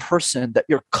serve the person that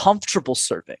you're comfortable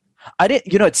serving.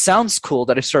 It sounds cool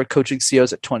that I started coaching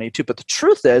CEOs at 22, but the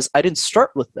truth is I didn't start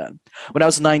with them. When I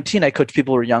was 19, I coached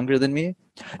people who were younger than me.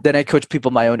 Then I coached people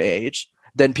my own age.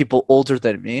 Then people older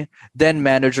than me, then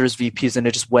managers, VPs, and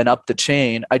it just went up the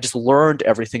chain. I just learned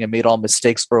everything and made all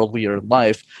mistakes earlier in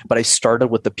life, but I started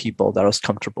with the people that I was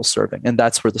comfortable serving, and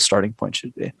that's where the starting point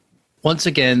should be. Once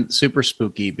again, super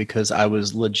spooky, because I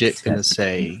was legit going to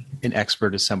say an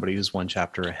expert is somebody who's one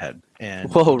chapter ahead.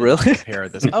 And whoa, really? Compare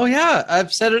this. Oh, yeah.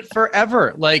 I've said it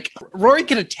forever. Like, Rory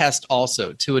can attest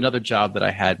also to another job that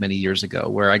I had many years ago,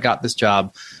 where I got this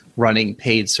job running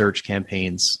paid search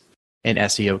campaigns and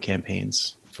SEO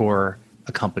campaigns for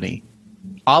a company.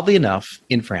 Oddly enough,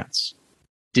 in France.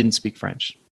 Didn't speak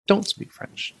French. Don't speak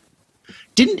French.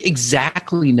 Didn't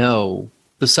exactly know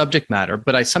the subject matter,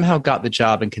 but I somehow got the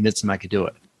job and convinced them I could do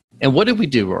it. And what did we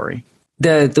do, Rory?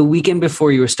 The weekend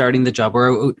before you were starting the job, or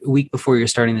a week before you were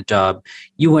starting the job,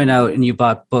 you went out and you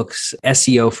bought books,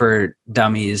 SEO for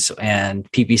Dummies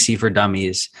and PPC for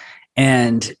Dummies.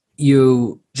 And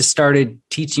you just started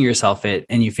teaching yourself it,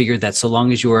 and you figured that so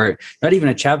long as you were not even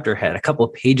a chapter ahead, a couple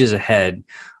of pages ahead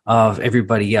of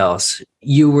everybody else,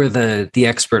 you were the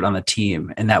expert on the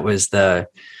team, and that was the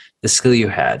skill you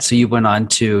had. So you went on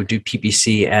to do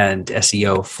PPC and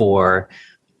SEO for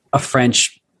a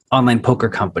French online poker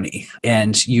company,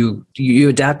 and you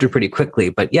adapted pretty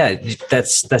quickly. But yeah,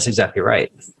 that's exactly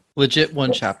right. Legit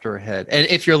one chapter ahead. And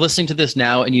if you're listening to this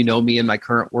now and you know me in my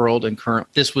current world and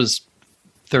this was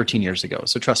 13 years ago.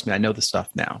 So trust me, I know the stuff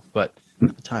now, but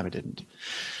at the time I didn't.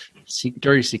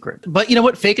 Dirty secret. But you know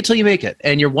what? Fake it till you make it.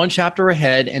 And you're one chapter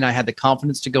ahead, and I had the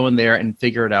confidence to go in there and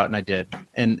figure it out, and I did.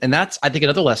 And that's, I think,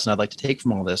 another lesson I'd like to take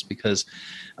from all this, because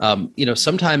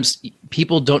sometimes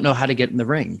people don't know how to get in the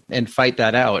ring and fight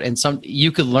that out. And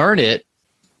you could learn it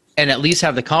and at least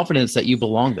have the confidence that you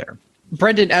belong there.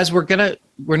 Brenden, as we're gonna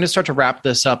start to wrap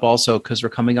this up also, because we're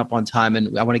coming up on time,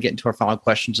 and I want to get into our final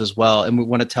questions as well. And we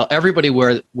want to tell everybody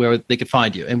where they could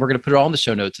find you. And we're going to put it all in the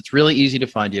show notes. It's really easy to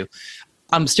find you.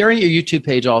 I'm staring at your YouTube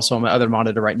page also on my other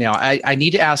monitor right now. I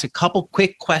need to ask a couple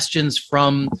quick questions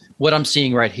from what I'm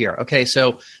seeing right here. Okay,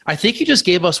 so I think you just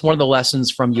gave us one of the lessons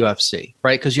from UFC,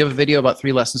 right? Because you have a video about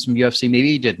 3 lessons from UFC. Maybe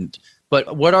you didn't.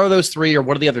 But what are those 3, or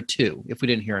what are the other 2, if we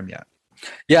didn't hear them yet?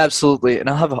 Yeah, absolutely. And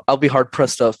I'll be hard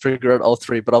pressed to figure out all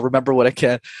 3, but I'll remember what I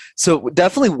can. So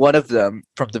definitely one of them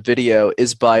from the video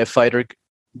is by a fighter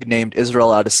named Israel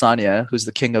Adesanya, who's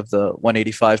the king of the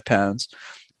 185 pounds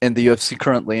in the UFC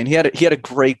currently. And he had a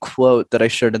great quote that I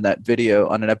shared in that video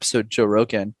on an episode of Joe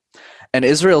Rogan. And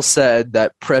Israel said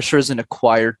that pressure is an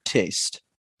acquired taste.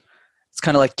 It's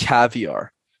kind of like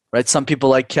caviar, right? Some people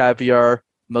like caviar,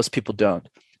 most people don't.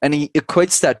 And he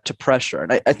equates that to pressure.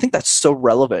 And I think that's so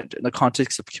relevant in the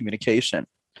context of communication.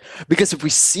 Because if we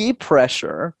see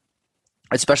pressure,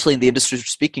 especially in the industries we're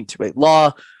speaking to, right?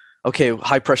 Law, okay,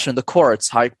 high pressure in the courts,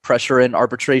 high pressure in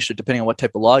arbitration, depending on what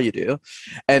type of law you do.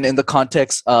 And in the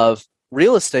context of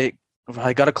real estate,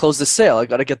 I got to close the sale. I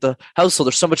got to get the house sold.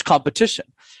 There's so much competition.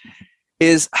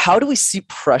 Is how do we see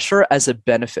pressure as a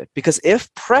benefit? Because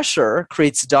if pressure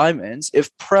creates diamonds,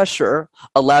 if pressure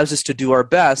allows us to do our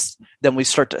best, then we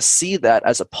start to see that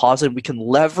as a positive. We can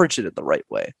leverage it in the right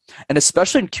way. And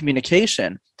especially in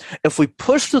communication, if we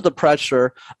push through the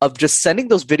pressure of just sending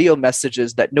those video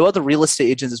messages that no other real estate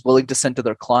agent is willing to send to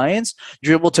their clients,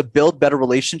 you're able to build better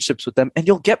relationships with them and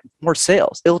you'll get more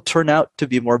sales. It'll turn out to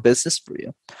be more business for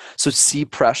you. So see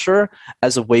pressure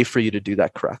as a way for you to do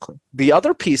that correctly. The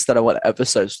other piece that I want to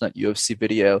emphasize from that UFC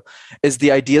video is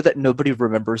the idea that nobody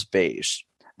remembers beige.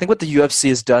 I think what the UFC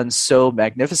has done so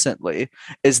magnificently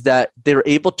is that they're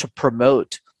able to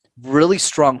promote really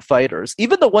strong fighters,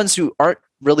 even the ones who aren't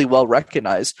really well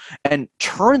recognized, and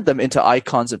turn them into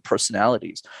icons and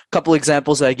personalities. A couple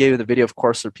examples that I gave in the video, of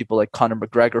course, are people like Conor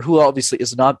McGregor, who obviously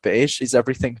is not beige. He's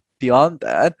everything beyond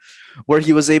that, where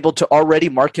he was able to already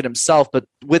market himself, but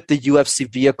with the UFC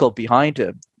vehicle behind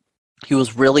him, he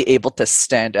was really able to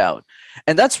stand out.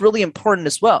 And that's really important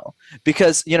as well,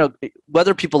 because, you know,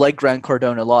 whether people like Grant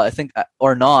Cardone law, I think,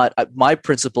 or not, my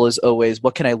principle is always,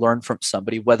 what can I learn from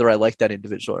somebody, whether I like that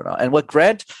individual or not? And what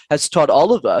Grant has taught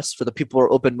all of us, for the people who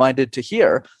are open-minded to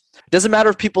hear, doesn't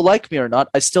matter if people like me or not,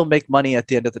 I still make money at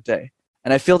the end of the day.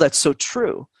 And I feel that's so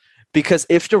true. Because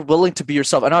if you're willing to be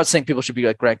yourself, I'm not saying people should be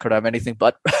like Grant Cardone. I'm anything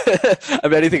but.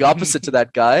 I'm anything opposite to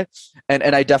that guy. And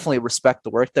I definitely respect the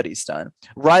work that he's done.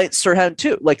 Right, Sirhan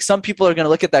too. Like, some people are going to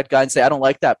look at that guy and say, I don't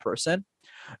like that person.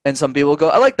 And some people will go,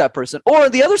 I like that person. Or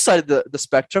on the other side of the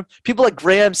spectrum, people like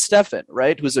Graham Stephan,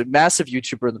 right, who's a massive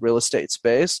YouTuber in the real estate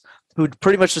space, who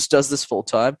pretty much just does this full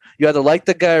time. You either like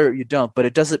the guy or you don't, but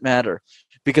it doesn't matter.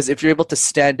 Because if you're able to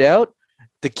stand out,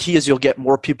 the key is you'll get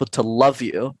more people to love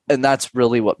you, and that's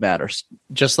really what matters.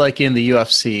 Just like in the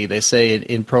UFC, they say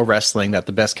in pro wrestling that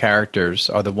the best characters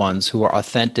are the ones who are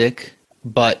authentic,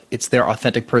 but it's their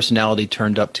authentic personality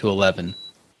turned up to 11,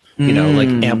 you know, like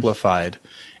amplified.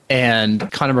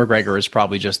 And Conor McGregor is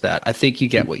probably just that. I think you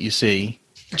get what you see,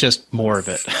 just more of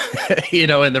it, you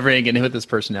know, in the ring and with his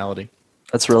personality.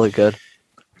 That's really good.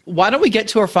 Why don't we get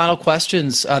to our final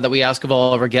questions that we ask of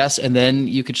all of our guests, and then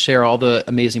you could share all the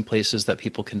amazing places that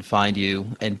people can find you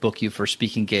and book you for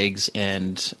speaking gigs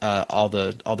and all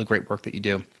the great work that you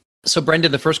do. So, Brenden,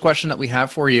 the first question that we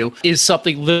have for you is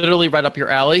something literally right up your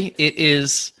alley. It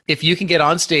is, if you can get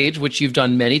on stage, which you've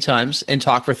done many times, and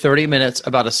talk for 30 minutes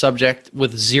about a subject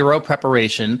with zero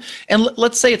preparation, and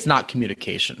let's say it's not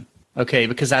communication, okay,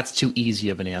 because that's too easy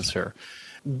of an answer.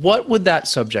 What would that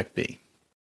subject be?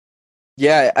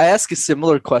 Yeah, I ask a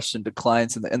similar question to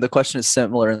clients, and the question is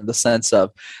similar in the sense of,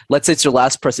 let's say it's your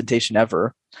last presentation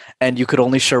ever, and you could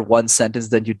only share one sentence,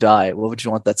 then you die. What would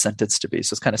you want that sentence to be?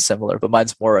 So it's kind of similar, but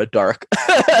mine's more dark.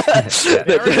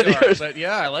 Very dark, but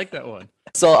yeah, I like that one.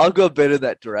 So I'll go a bit in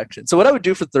that direction. So what I would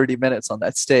do for 30 minutes on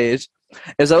that stage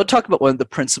is I would talk about one of the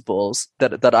principles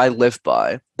that I live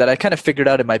by, that I kind of figured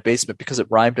out in my basement because it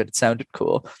rhymed and it sounded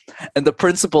cool. And the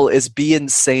principle is, be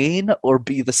insane or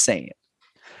be the same.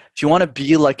 If you want to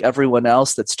be like everyone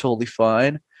else, that's totally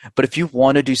fine. But if you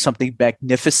want to do something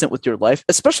magnificent with your life,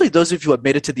 especially those of you who have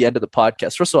made it to the end of the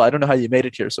podcast, first of all, I don't know how you made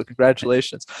it here, so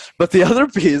congratulations. But the other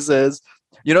piece is,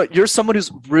 you know, you're someone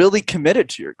who's really committed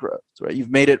to your growth, right? You've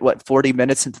made it, 40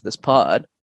 minutes into this pod,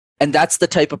 and that's the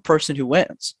type of person who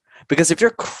wins. Because if you're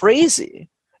crazy,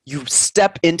 you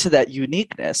step into that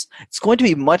uniqueness, it's going to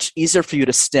be much easier for you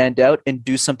to stand out and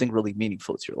do something really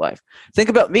meaningful with your life. Think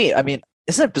about me. I mean,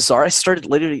 isn't it bizarre? I started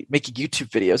literally making YouTube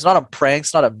videos, not on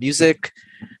pranks, not on music.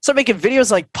 I started making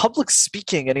videos like public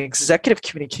speaking and executive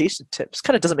communication tips.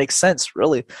 Kind of doesn't make sense,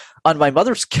 really, on my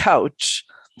mother's couch.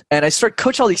 And I started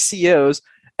coaching all these CEOs,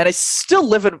 and I still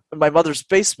live in my mother's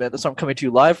basement. That's why I'm coming to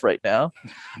you live right now.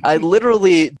 I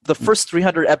literally, the first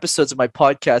 300 episodes of my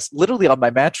podcast, literally on my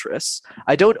mattress.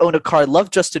 I don't own a car. I love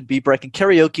Justin Bieber. I can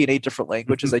karaoke in 8 different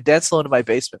languages. I dance alone in my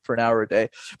basement for an hour a day.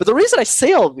 But the reason I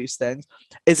say all of these things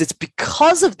is it's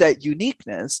because of that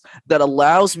uniqueness that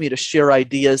allows me to share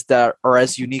ideas that are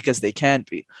as unique as they can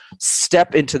be.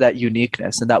 Step into that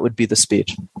uniqueness, and that would be the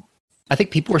speech. I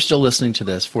think people are still listening to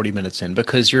this 40 minutes in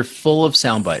because you're full of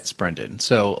sound bites, Brenden.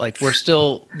 So like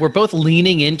we're both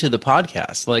leaning into the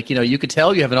podcast. Like, you know, you could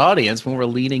tell you have an audience when we're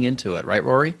leaning into it, right,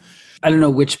 Rory? I don't know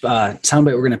which soundbite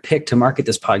we're going to pick to market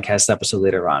this podcast episode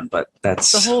later on, but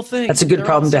that's the whole thing. That's a good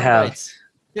problem to have. Bites.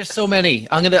 There's so many.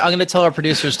 I'm gonna tell our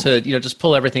producers to, you know, just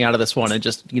pull everything out of this one and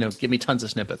just, you know, give me tons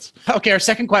of snippets. Okay, our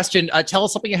second question. Tell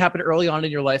us something that happened early on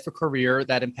in your life or career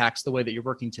that impacts the way that you're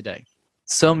working today.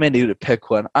 So many to pick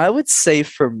one. I would say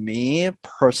for me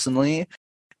personally,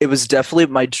 it was definitely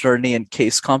my journey in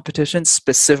case competition.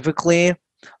 Specifically,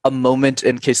 a moment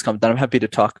in case come that I'm happy to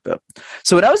talk about.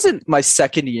 So when I was in my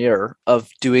second year of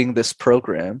doing this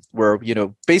program where,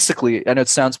 basically, I know it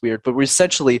sounds weird, but we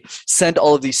essentially send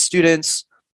all of these students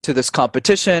to this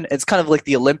competition. It's kind of like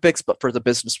the Olympics, but for the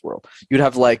business world. You'd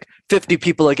have like 50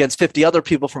 people against 50 other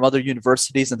people from other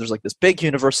universities, and there's like this big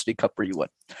university cup where you win.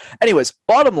 Anyways,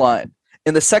 bottom line,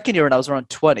 in the second year when I was around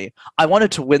 20, I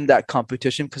wanted to win that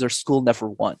competition because our school never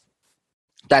won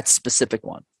that specific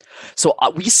one. So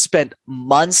we spent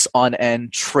months on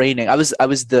end training. I was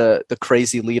the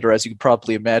crazy leader, as you could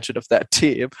probably imagine, of that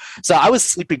team. So I was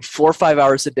sleeping 4 or 5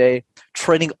 hours a day,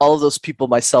 training all of those people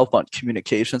myself on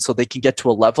communication so they can get to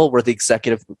a level where the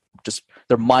executive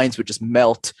their minds would just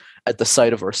melt at the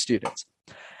sight of our students.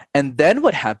 And then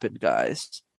what happened,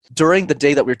 guys, during the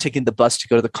day that we were taking the bus to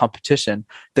go to the competition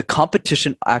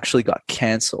actually got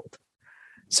canceled.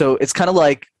 So it's kind of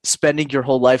like spending your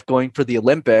whole life going for the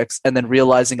Olympics and then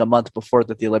realizing a month before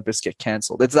that the Olympics get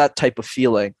canceled. It's that type of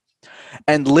feeling.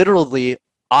 And literally,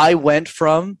 I went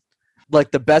from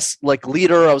like the best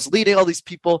leader, I was leading all these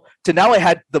people, to now I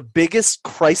had the biggest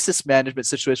crisis management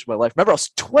situation of my life. Remember, I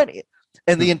was 20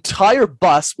 and the entire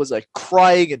bus was like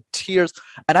crying in tears,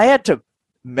 and I had to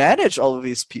manage all of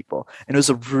these people. And it was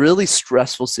a really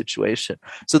stressful situation.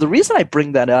 So the reason I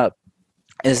bring that up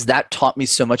is that taught me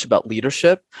so much about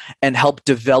leadership and helped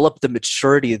develop the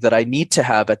maturity that I need to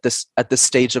have at this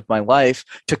stage of my life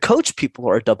to coach people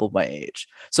who are double my age.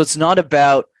 So it's not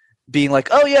about being like,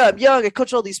 oh yeah, I'm young, I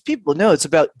coach all these people. No, it's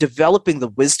about developing the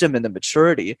wisdom and the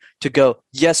maturity to go,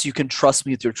 yes, you can trust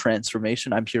me with your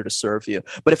transformation. I'm here to serve you.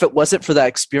 But if it wasn't for that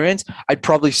experience, I'd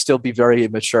probably still be very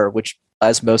immature, which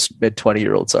as most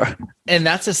mid-20-year-olds are. And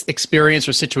that's an experience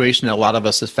or situation that a lot of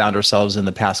us have found ourselves in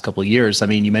the past couple of years. I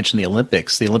mean, you mentioned the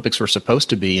Olympics. The Olympics were supposed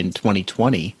to be in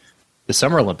 2020. The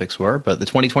Summer Olympics were, but the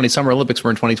 2020 Summer Olympics were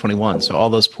in 2021. So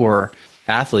all those poor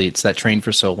athletes that trained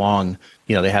for so long,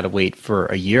 they had to wait for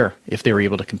a year if they were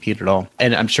able to compete at all.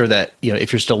 And I'm sure that,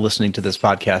 if you're still listening to this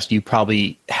podcast, you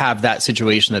probably have that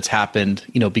situation that's happened,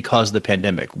 because of the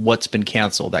pandemic. What's been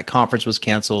canceled? That conference was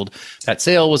canceled. That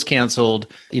sale was canceled.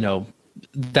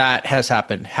 That has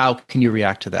happened. How can you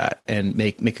react to that and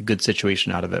make a good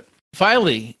situation out of it?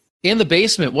 Finally, in the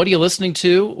basement, what are you listening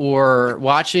to or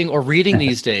watching or reading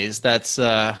these days that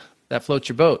floats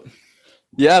your boat?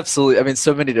 Yeah, absolutely. I mean,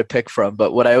 so many to pick from,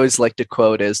 but what I always like to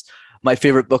quote is my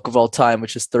favorite book of all time,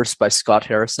 which is Thirst by Scott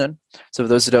Harrison. So for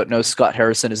those who don't know, Scott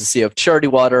Harrison is the CEO of Charity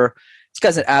Water. This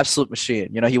guy's an absolute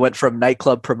machine. He went from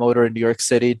nightclub promoter in New York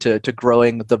City to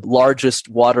growing the largest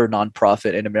water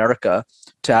nonprofit in America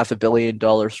to $500 million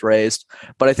raised.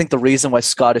 But I think the reason why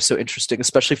Scott is so interesting,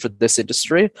 especially for this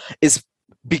industry, is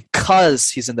because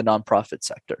he's in the nonprofit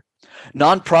sector.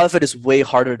 Nonprofit is way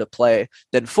harder to play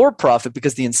than for-profit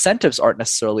because the incentives aren't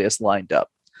necessarily as lined up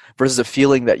versus a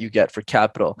feeling that you get for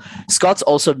capital. Scott's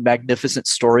also a magnificent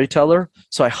storyteller,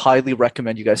 so I highly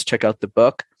recommend you guys check out the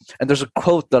book. And there's a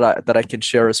quote that I can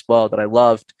share as well that I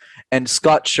loved. And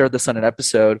Scott shared this on an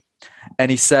episode,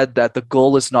 and he said that the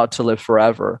goal is not to live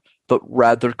forever, but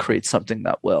rather create something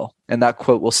that will. And that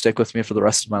quote will stick with me for the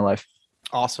rest of my life.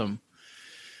 Awesome.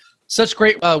 Such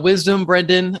great wisdom,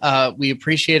 Brenden. We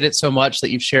appreciate it so much that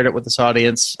you've shared it with this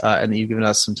audience and that you've given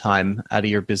us some time out of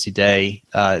your busy day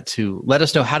to let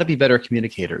us know how to be better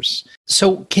communicators.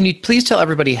 So can you please tell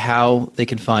everybody how they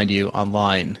can find you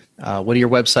online? What are your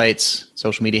websites,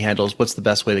 social media handles? What's the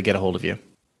best way to get a hold of you?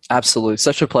 Absolutely.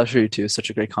 Such a pleasure, you two. Such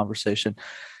a great conversation.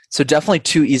 So definitely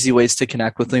 2 easy ways to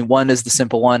connect with me. One is the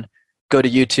simple one. Go to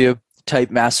YouTube.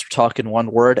 Type Master Talk in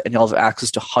one word, and you'll have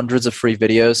access to hundreds of free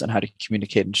videos on how to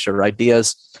communicate and share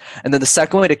ideas. And then the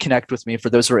second way to connect with me, for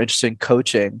those who are interested in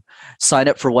coaching, sign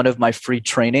up for one of my free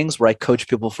trainings where I coach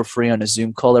people for free on a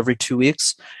Zoom call every 2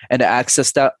 weeks. And to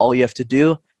access that, all you have to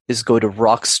do is go to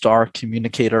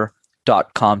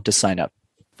rockstarcommunicator.com to sign up.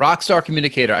 Rockstar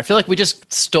Communicator. I feel like we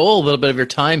just stole a little bit of your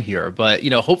time here, but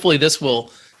hopefully this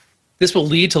will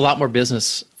lead to a lot more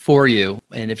business for you.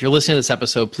 And if you're listening to this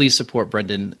episode, please support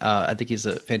Brenden. I think he's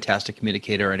a fantastic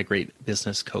communicator and a great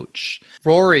business coach.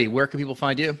 Rory, where can people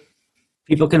find you?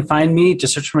 People can find me,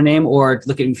 just search for my name, or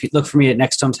look for me at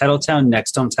Next Home Titletown,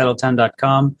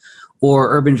 nexthometitletown.com,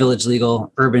 or Urban Village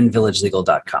Legal,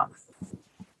 urbanvillagelegal.com.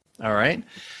 All right.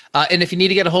 And if you need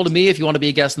to get a hold of me, if you want to be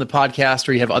a guest on the podcast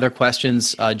or you have other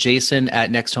questions, Jason at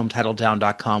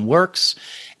nexthometitletown.com works.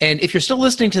 And if you're still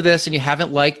listening to this and you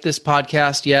haven't liked this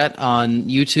podcast yet on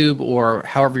YouTube or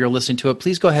however you're listening to it,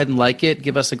 please go ahead and like it.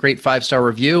 Give us a great 5-star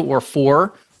review, or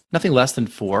 4, nothing less than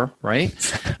 4, right?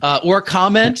 Or a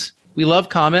comment. We love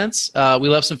comments. We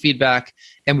love some feedback,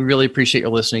 and we really appreciate your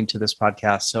listening to this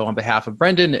podcast. So on behalf of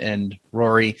Brenden and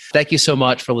Rory, thank you so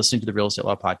much for listening to the Real Estate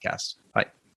Law Podcast. Bye.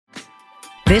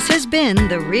 This has been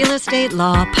the Real Estate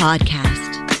Law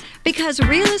Podcast. Because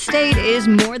real estate is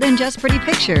more than just pretty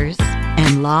pictures,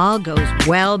 and law goes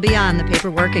well beyond the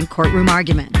paperwork and courtroom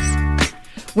arguments.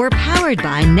 We're powered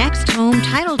by Next Home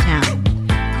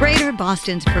Titletown, Greater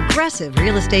Boston's progressive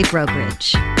real estate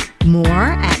brokerage.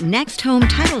 More at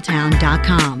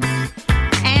nexthometitletown.com.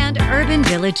 And Urban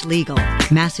Village Legal,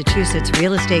 Massachusetts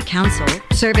Real Estate Counsel,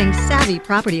 serving savvy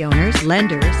property owners,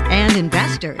 lenders, and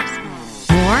investors.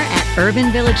 More at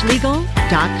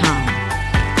urbanvillagelegal.com.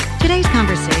 Today's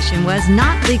conversation was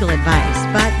not legal advice,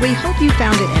 but we hope you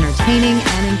found it entertaining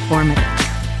and informative.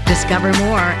 Discover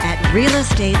more at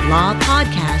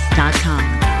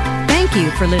realestatelawpodcast.com. Thank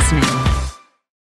you for listening.